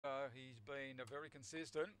very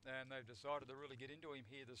consistent, and they've decided to really get into him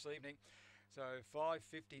here this evening. So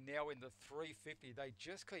 550 now in the 350. They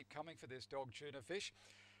just keep coming for this dog, Tuna Fish.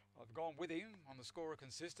 I've gone with him on the score of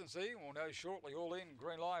consistency. We'll know shortly. All in,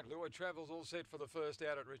 green light. Lure Travels all set for the first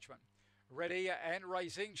out at Richmond. Ready and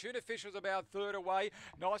racing. Tuna Fish was about third away.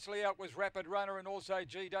 Nicely out was Rapid Runner and also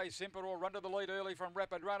G-Day Simple will run to the lead early from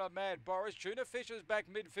Rapid Runner. Mad Boris. Tuna Fish is back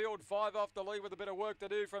midfield. 5 off the lead with a bit of work to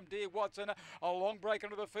do from Dear Watson. A long break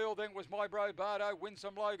into the field then was My Bro Bardo.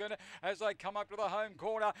 Winsome Logan as they come up to the home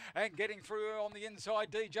corner and getting through on the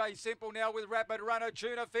inside. DJ Simple now with Rapid Runner.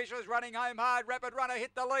 Tuna Fish is running home hard. Rapid Runner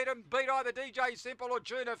hit the lead and beat either DJ Simple or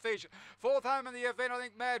Tuna Fish. Fourth home in the event, I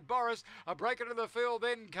think Mad Boris. A break into the field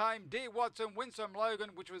then came Dear Watson, Winsome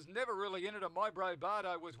Logan, which was never really in it, and My Bro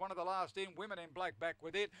Bardo was one of the last in. Women in Black back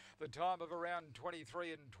with it. The time of around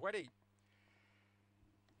 23 and 20.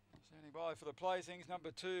 Standing by for the placings.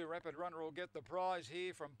 Number 2, Rapid Runner will get the prize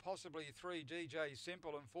here from possibly 3, DJ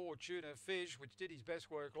Simple and 4, Tuna Fish, which did his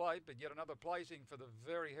best work late, but yet another placing for the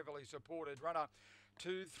very heavily supported runner.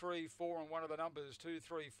 2, 3, 4 and 1 of the numbers. 2,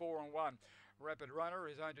 3, 4 and 1. Rapid Runner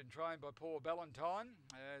is owned and trained by Paul Ballantyne,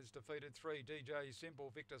 has defeated 3, DJ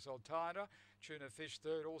Simple, Victor Sultana. Tuna Fish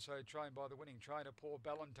third, also trained by the winning trainer Paul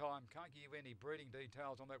Ballantyne. Can't give you any breeding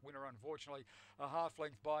details on that winner, unfortunately. A half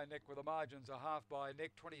length by neck with the margins, a half by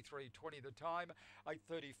neck, 23.20 the time.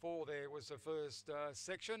 8.34 there was the first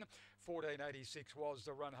section. 14.86 was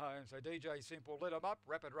the run home. So DJ Simple led him up.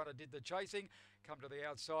 Rapid Runner did the chasing, come to the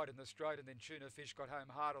outside in the straight, and then Tuna Fish got home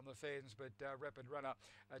hard on the fence, but Rapid Runner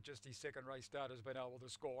at just his second race start has been able to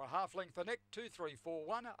score. A half length the neck, 2, 3, 4,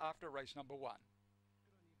 1 after race number 1.